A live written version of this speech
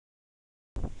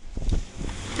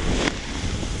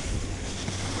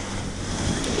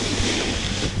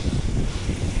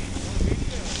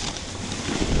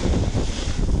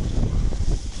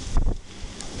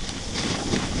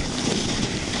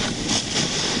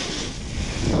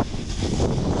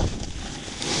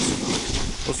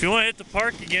If you want to hit the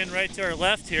park again, right to our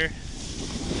left here.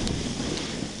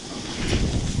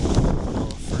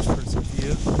 First person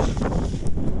view.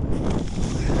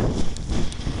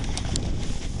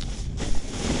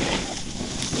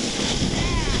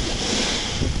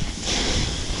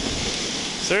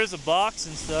 So there's a box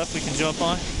and stuff we can jump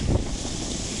on.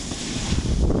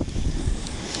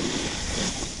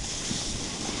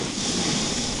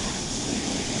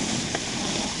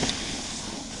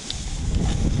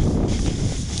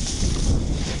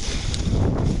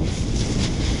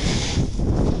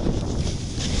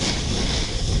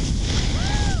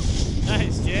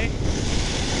 Nice, Jay.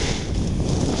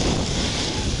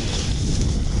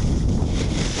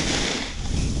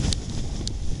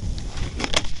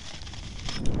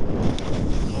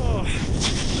 Oh.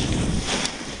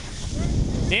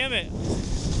 Damn it.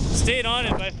 Stayed on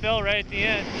it, but I fell right at the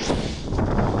end.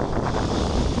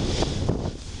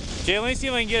 Jay, let me see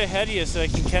if I can get ahead of you so I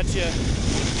can catch you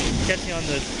on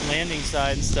the landing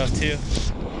side and stuff too.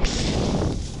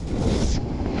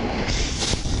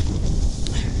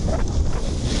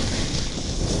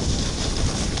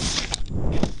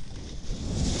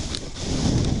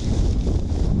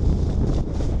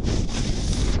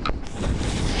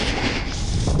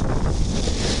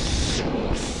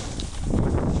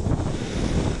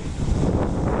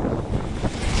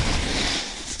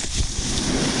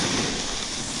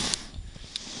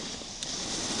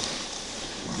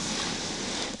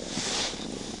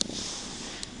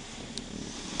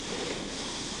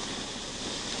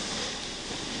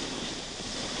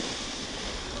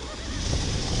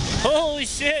 Holy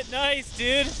shit, nice,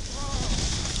 dude.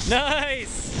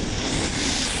 Nice.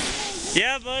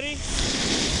 Yeah, buddy.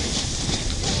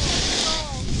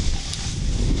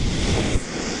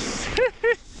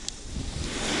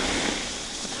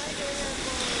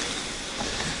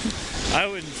 I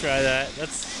wouldn't try that.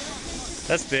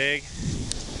 That's big.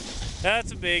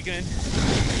 That's a big one.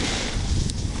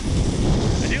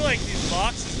 I do like these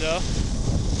boxes though.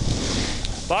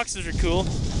 Boxes are cool.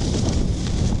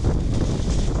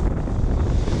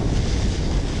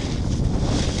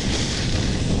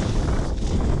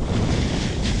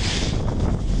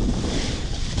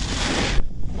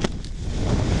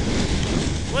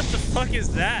 What the fuck is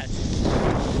that?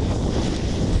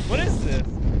 What is this?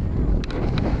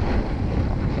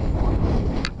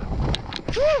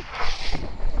 Woo!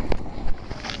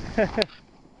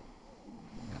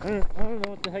 I don't know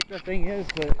what the heck that thing is,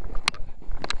 but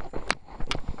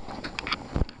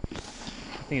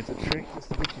I think it's a trick just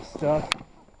to get you stuck.